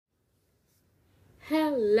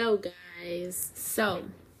Hello, guys. So,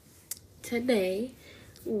 today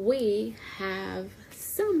we have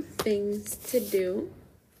some things to do.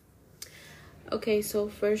 Okay, so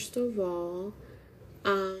first of all,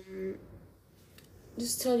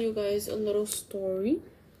 just tell you guys a little story.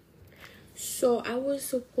 So, I was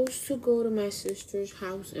supposed to go to my sister's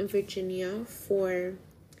house in Virginia for,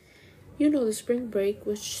 the spring break,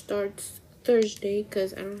 which starts Thursday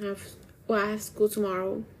because I have school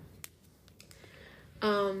tomorrow.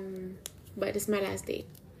 But it's my last day.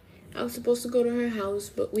 I was supposed to go to her house,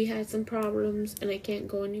 but we had some problems and I can't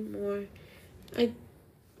go anymore. I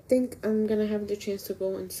think I'm gonna have the chance to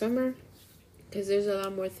go in summer because there's a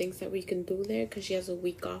lot more things that we can do there because she has a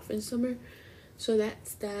week off in summer. So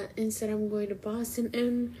that's that. Instead, I'm going to Boston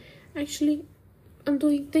and actually I'm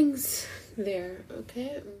doing things there,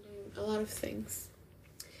 okay? I'm doing a lot of things.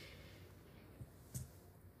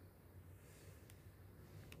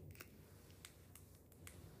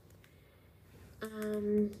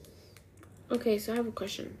 Okay, so I have a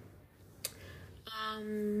question.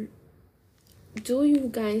 Do you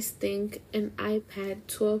guys think an iPad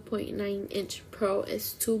 12.9-inch Pro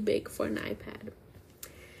is too big for an iPad?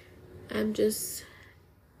 I'm just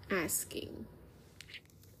asking.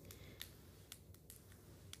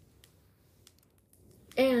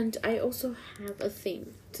 And I also have a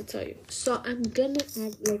thing to tell you. So I'm gonna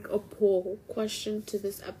add like a poll question to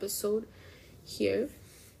this episode here.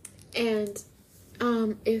 And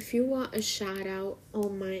if you want a shout out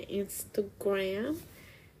on my Instagram,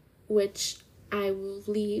 which I will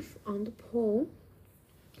leave on the poll,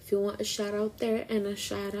 if you want a shout out there and a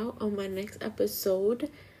shout out on my next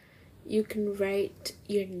episode, you can write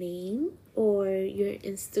your name or your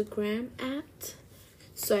Instagram at,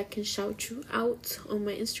 so I can shout you out on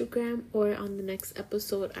my Instagram or on the next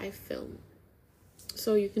episode I film.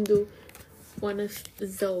 So you can do one of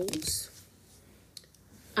those.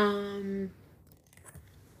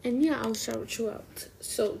 And yeah, I'll shout you out.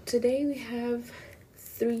 So today we have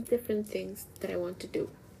 3 different things that I want to do.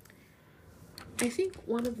 I think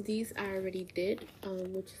one of these I already did,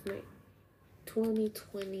 which is my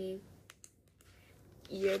 2020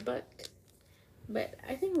 yearbook. But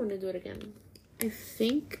I think I want to do it again.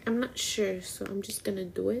 I'm not sure, so I'm just gonna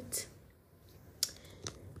do it.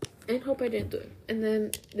 And hope I didn't do it. And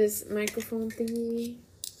then this microphone thingy.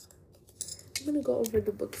 I'm gonna go over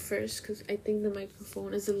the book first because I think the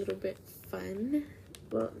microphone is a little bit fun.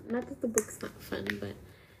 Well, not that the book's not fun, but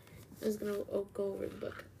I was gonna go over the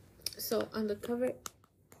book. So on the cover,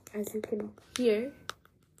 as you can hear,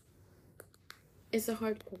 it's a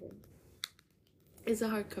hardcover.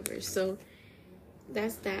 So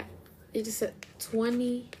that's that. It just said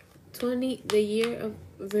 2020, the year of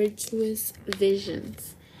virtuous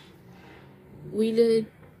visions. We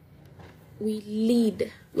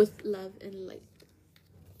lead with love and light.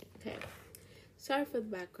 Okay. Sorry for the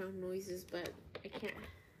background noises, but I can't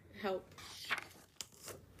help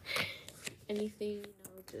anything.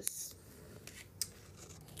 Just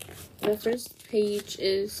the first page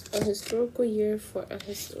is a historical year for a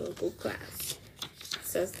historical class. It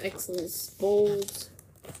says excellence, bold.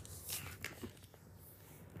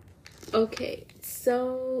 Okay,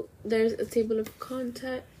 so there's a table of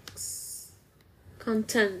contents.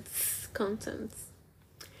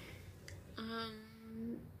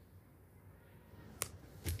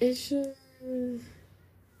 It's just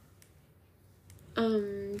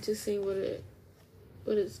saying what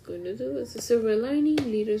it's going to do. It's a silver lining.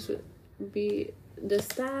 Leaders would be the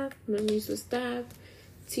staff, memories with staff,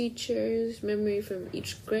 teachers, memory from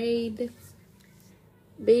each grade,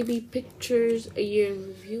 baby pictures, a year in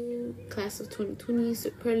review, class of 2020,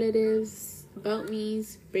 superlatives, about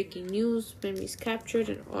me's, breaking news, memories captured,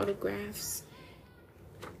 and autographs.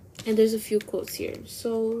 And there's a few quotes here.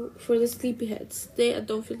 So for the sleepyheads, today I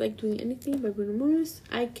don't feel like doing anything by Bruno Mars.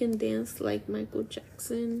 I can dance like Michael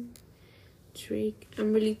Jackson. Drake,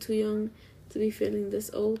 I'm really too young to be feeling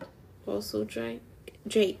this old. Also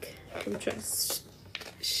Drake from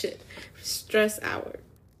Stress Hour.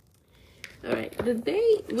 Alright, the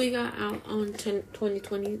day we got out on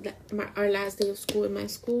 2020, our last day of school in my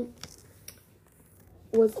school,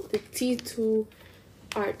 was the T2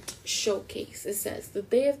 Art Showcase. It says, the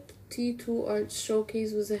day of the T2 Art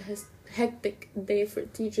Showcase was a hectic day for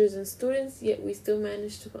teachers and students, yet we still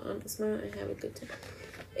managed to put on a smile and have a good time.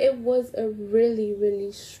 It was a really,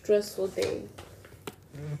 really stressful day.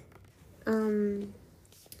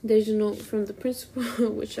 There's a note from the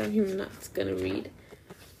principal, which I'm not gonna read.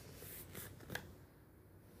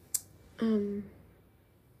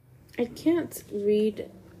 I can't read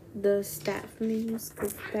the staff names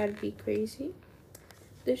because that'd be crazy.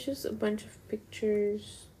 There's just a bunch of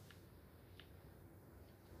pictures.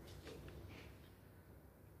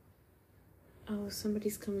 Oh,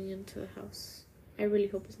 somebody's coming into the house. I really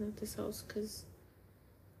hope it's not this house, because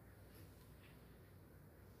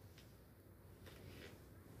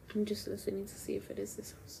I'm just listening to see if it is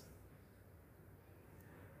this house.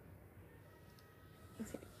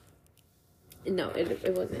 Okay. No,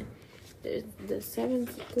 it wasn't. There's the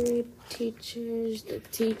 7th grade teachers,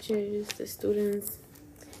 the students.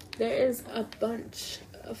 There is a bunch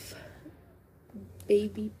of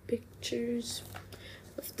baby pictures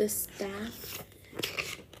of the staff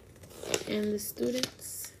and the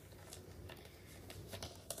students.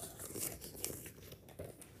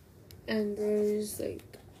 And there's like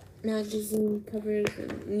magazine covers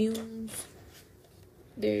and news.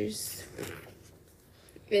 There's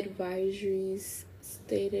advisories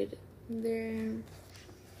stated there.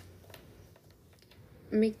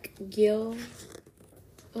 McGill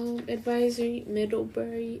advisory,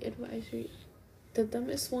 Middlebury advisory. The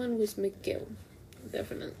dumbest one was McGill,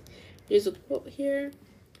 definitely. There's a quote here.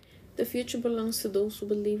 The future belongs to those who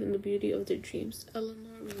believe in the beauty of their dreams.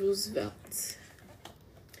 Eleanor Roosevelt.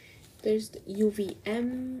 There's the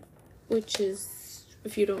UVM, which is,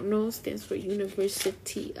 if you don't know, stands for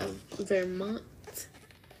University of Vermont.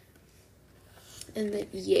 And then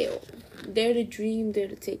Yale. Dare to dream, dare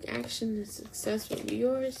to take action. The success will be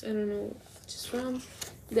yours. I don't know just from.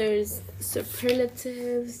 There's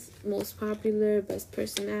superlatives, most popular, best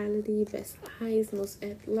personality, best eyes, most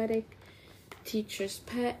athletic, teacher's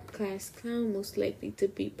pet, class clown, most likely to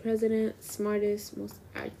be president, smartest, most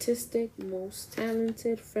artistic, most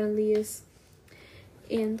talented, friendliest,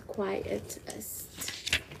 and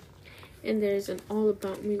quietest. And there's an all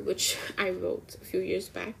about me, which I wrote a few years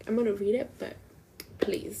back. I'm gonna read it, but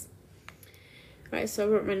please. Alright, so I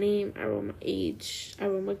wrote my name, I wrote my age, I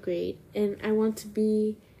wrote my grade, and I want to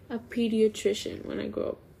be a pediatrician when I grow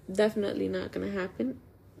up. Definitely not gonna happen.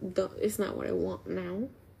 It's not what I want now.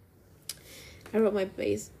 I wrote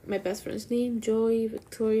my best friend's name, Joy,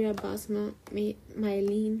 Victoria, Basma,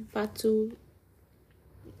 Mylene, Fatu,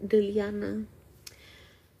 Deliana.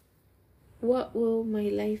 What will my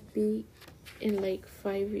life be in like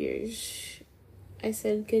 5 years? I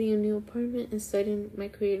said getting a new apartment and studying my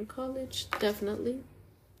career in college. Definitely.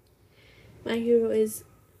 My hero is,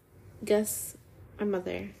 guess, my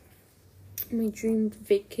mother. My dream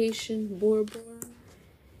vacation, Bora Bora.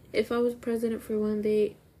 If I was president for one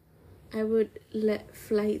day, I would let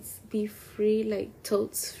flights be free, like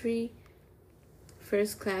totes free.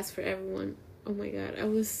 First class for everyone. Oh my god, I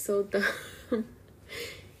was so dumb.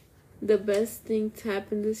 The best thing to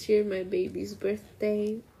happen this year, my baby's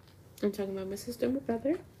birthday. I'm talking about my sister and my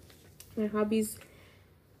brother. My hobbies,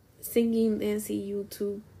 singing, dancing,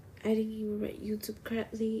 YouTube. I didn't even write YouTube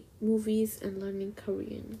correctly. Movies and learning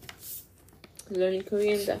Korean. Learning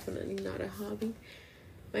Korean, definitely not a hobby.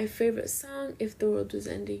 My favorite song, If the World Was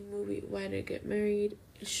Ending, movie, Why Did I Get Married,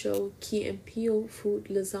 show, Key and Peele, food,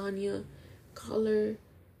 lasagna, color,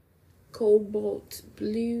 cobalt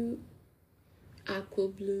blue, aqua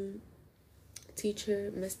blue,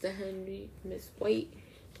 teacher, Mr. Henry, Miss White,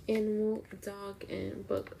 animal, dog, and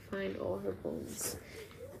book, Find All Her Bones.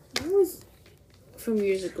 That was from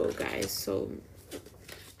years ago, guys, so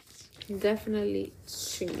definitely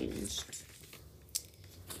changed.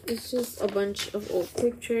 It's just a bunch of old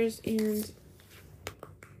pictures, and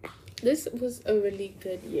this was a really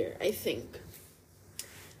good year, I think.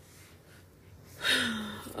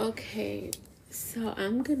 Okay, so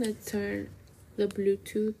I'm gonna turn the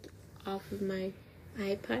Bluetooth off of my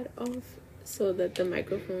iPad off so that the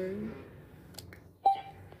microphone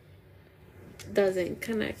doesn't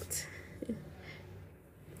connect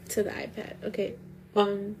to the iPad. Okay,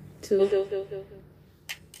 1, 2.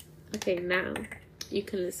 Okay, now you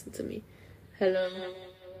can listen to me. Hello.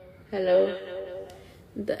 Hello.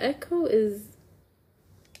 The echo is...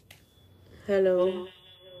 Hello.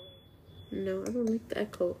 No, I don't like the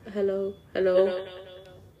echo. Hello. Hello.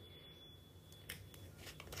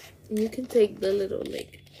 You can take the little,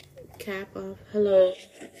 like, cap off. Hello.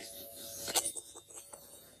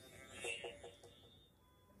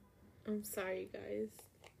 I'm sorry, guys.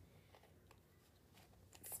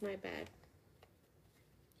 It's my bad.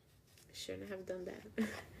 I shouldn't have done that.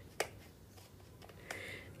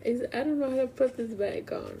 I don't know how to put this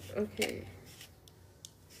back on. Okay.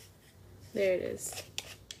 There it is.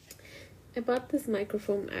 I bought this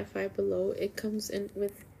microphone at Five Below. It comes in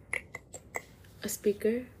with a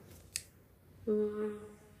speaker.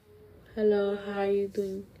 Hello, how are you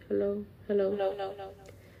doing? Hello.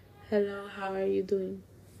 Hello, how are you doing?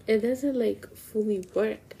 It doesn't like fully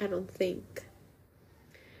work, I don't think.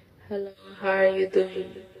 Hello, how are you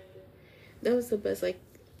doing? That was the best, like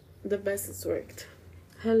the best it's worked.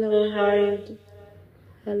 Hello, how are you doing?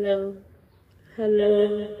 Hello.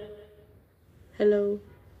 hello, hello,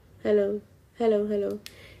 hello, hello, hello.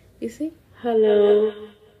 You see? Hello,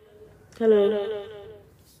 hello.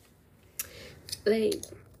 Like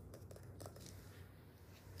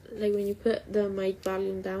when you put the mic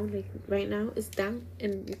volume down, like right now it's down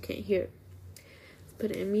and you can't hear it.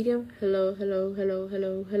 Put it in medium. Hello, hello, hello,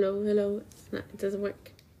 hello, hello, hello. It doesn't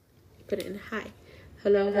work. Put it in high.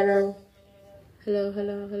 Hello, hello, hello,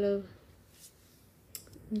 hello, hello.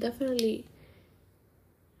 Definitely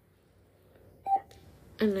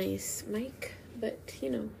a nice mic, but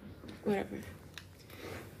whatever.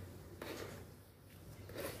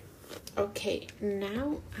 Okay,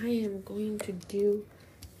 now I am going to do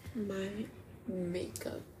my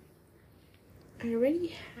makeup. I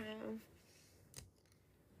already have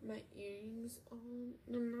my earrings on.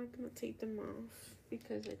 I'm not gonna take them off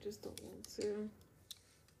because I just don't want to.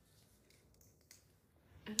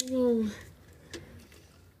 I don't know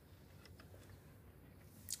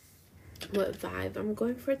what vibe I'm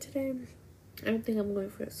going for today. I don't think I'm going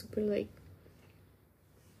for a super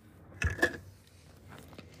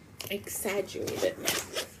exaggerated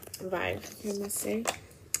vibe, I must say.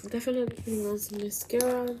 Definitely putting on some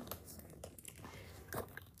mascara.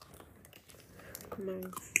 My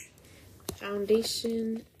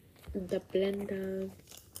foundation, the blender,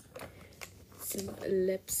 some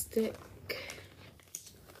lipstick.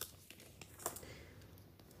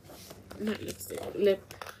 Not lipstick,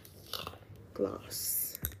 lip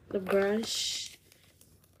gloss. The brush.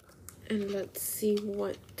 And let's see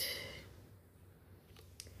what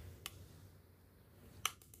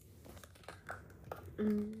I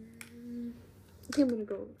think I'm gonna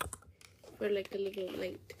go for like a little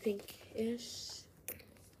light pink-ish.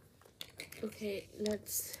 Okay,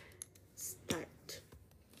 let's start.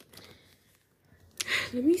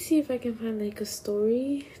 Let me see if I can find like a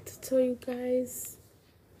story to tell you guys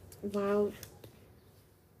while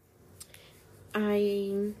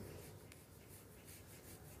I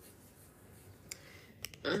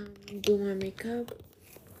do my makeup,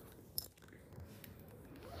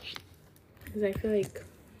 because I feel like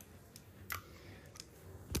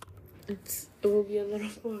it will be a little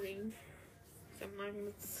boring. I'm not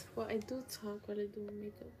gonna. Well, I do talk while I do my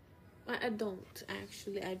makeup. I don't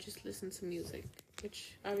actually. I just listen to music,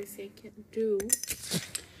 which obviously I can't do.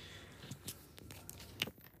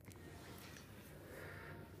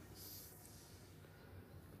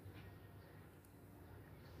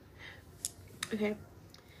 Okay.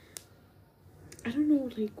 I don't know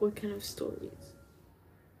like what kind of stories.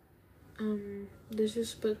 There's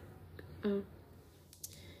this book,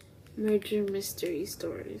 murder mystery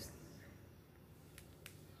stories.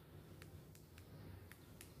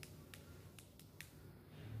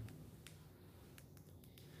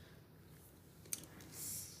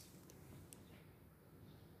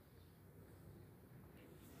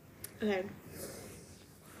 Okay.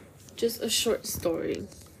 Just a short story.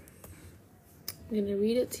 I'm gonna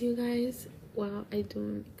read it to you guys while I do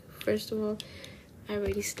my makeup. First of all, I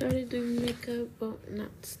already started doing makeup. Well,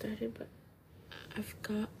 not started, but I've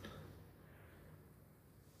got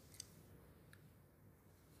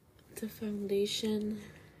the foundation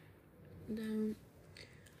down.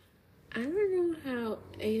 I don't know how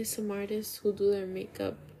ASMR artists who do their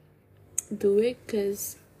makeup do it,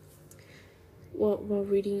 because while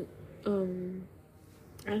reading,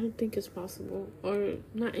 I don't think it's possible. Or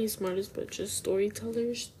not ASMR artists, but just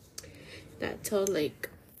storytellers that tell like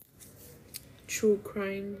true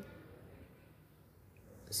crime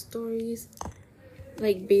stories.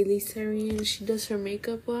 Like Bailey Sarian, she does her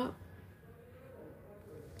makeup while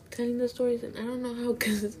telling the stories, and I don't know how,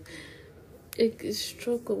 because it is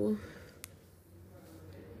struggle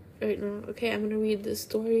right now. Okay, I'm gonna read the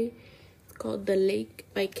story. It's called The Lake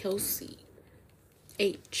by Kelsey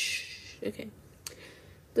H. Okay.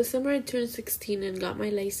 The summer I turned 16 and got my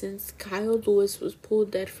license, Kyle Lewis was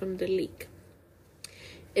pulled dead from the lake.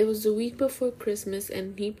 It was the week before Christmas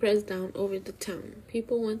and he pressed down over the town.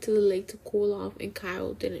 People went to the lake to cool off and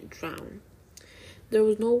Kyle didn't drown. There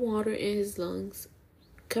was no water in his lungs.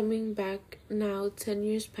 Coming back now, 10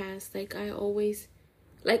 years passed, like always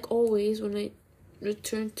when I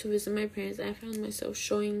returned to visit my parents, I found myself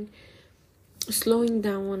slowing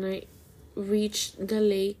down when I reached the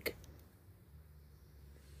lake.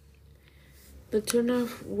 The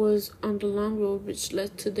turnoff was on the long road which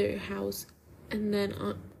led to their house and then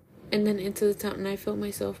into the town, and I felt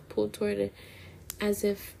myself pulled toward it as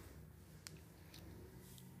if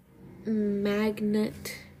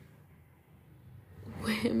magnet.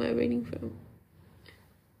 Where am I reading from?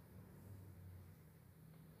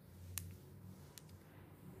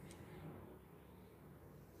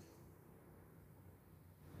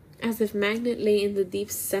 as if magnet lay in the deep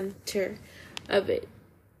center of it.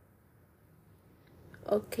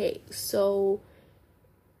 Okay, so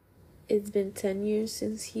it's been 10 years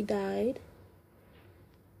since he died,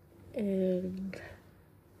 and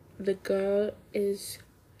the girl is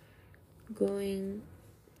going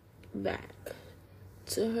back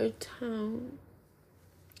to her town,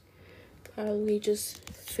 probably just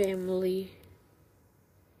family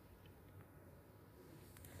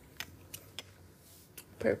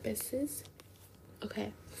purposes.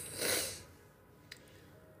 Okay.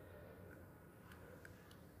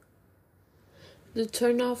 The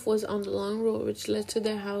turnoff was on the long road which led to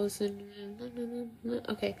their house, and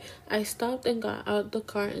okay. I stopped and got out the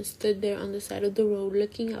car and stood there on the side of the road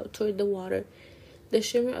looking out toward the water, the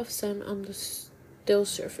shimmer of sun on the still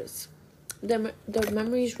surface. The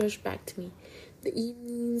memories rushed back to me. The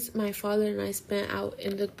evenings my father and I spent out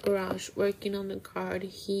in the garage working on the card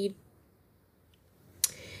he'd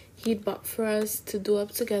bought for us to do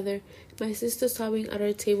up together, my sister sobbing at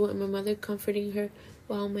our table and my mother comforting her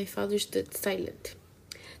while my father stood silent.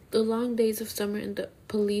 The long days of summer and the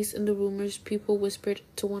police and the rumors people whispered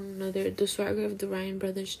to one another, the swagger of the Ryan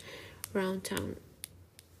brothers around town.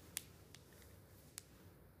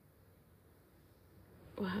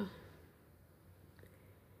 Wow.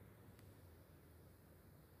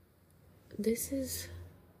 This is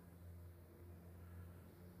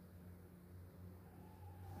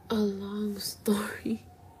a long story.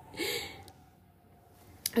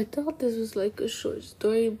 I thought this was like a short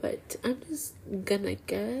story, but I'm just gonna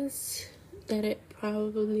guess that it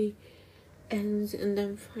probably ends in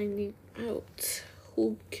them finding out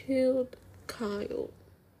who killed Kyle.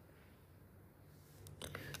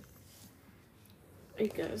 I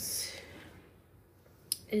guess.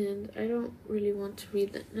 And I don't really want to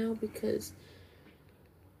read that now because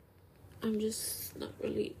I'm just not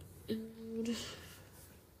really in the mood.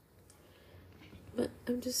 But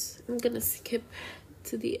I'm gonna skip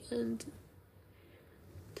to the end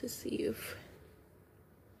to see if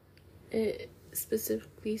it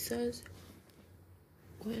specifically says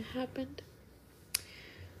what happened.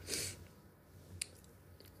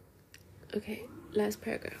 Okay, last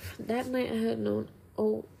paragraph. That night I had known,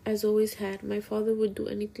 as always had, my father would do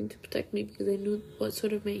anything to protect me because I knew what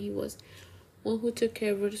sort of man he was. One who took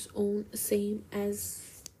care of his own, same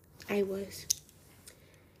as I was.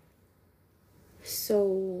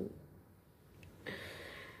 So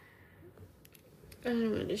I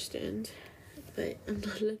don't understand, but I'm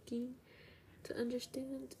not looking to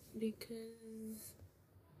understand because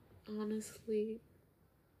honestly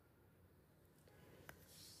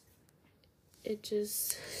it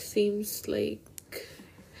just seems like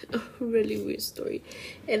a really weird story,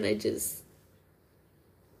 and I just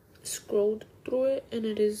scrolled through it and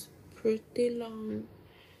it is pretty long,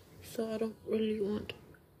 so I don't really want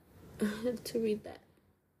to read that.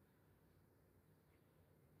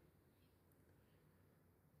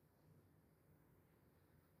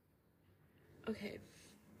 Okay,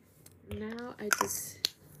 now I just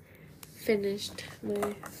finished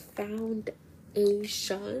my foundation.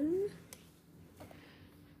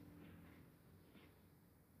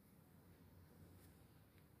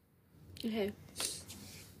 Okay.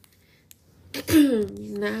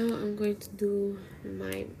 Now I'm going to do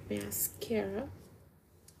my mascara.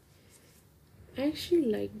 I actually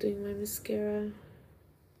like doing my mascara.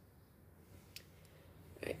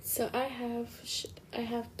 Alright, so I have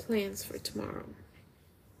plans for tomorrow.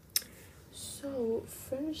 So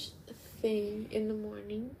first thing in the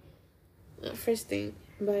morning, not first thing,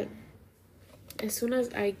 but as soon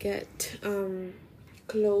as I get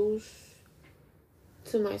close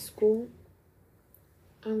to my school,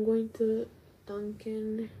 I'm going to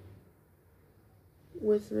Dunkin'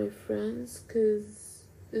 with my friends because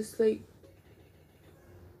it's like,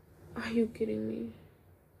 are you kidding me?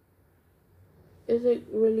 It's like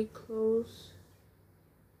really close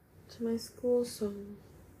to my school, so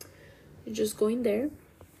we're just going there.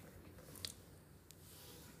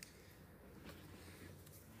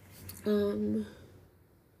 I'm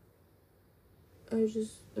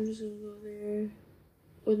just gonna go there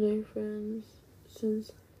with my friends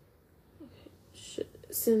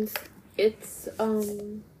since it's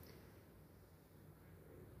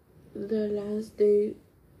the last day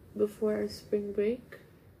before our spring break.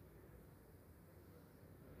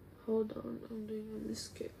 Hold on, I'm doing my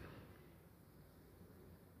mascara.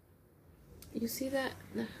 You see that?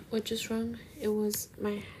 What just wrong? It was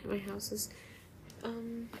my house's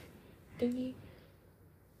thingy.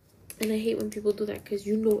 And I hate when people do that because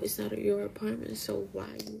you know it's not your apartment, so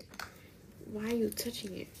why are you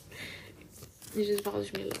touching it? It just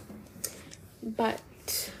bothers me a lot. But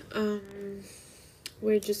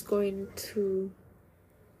we're just going to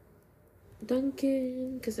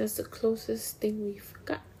Dunkin' because that's the closest thing we've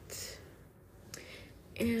got.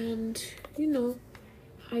 And you know,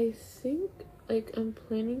 I think like I'm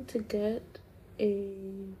planning to get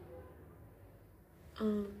a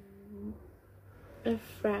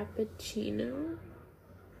frappuccino.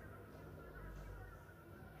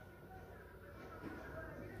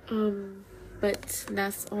 But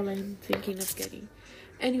that's all I'm thinking of getting.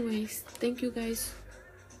 Anyways, thank you guys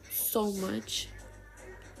so much.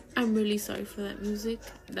 I'm really sorry for that music.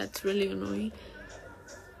 That's really annoying.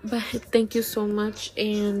 But thank you so much,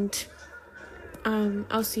 and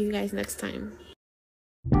I'll see you guys next time.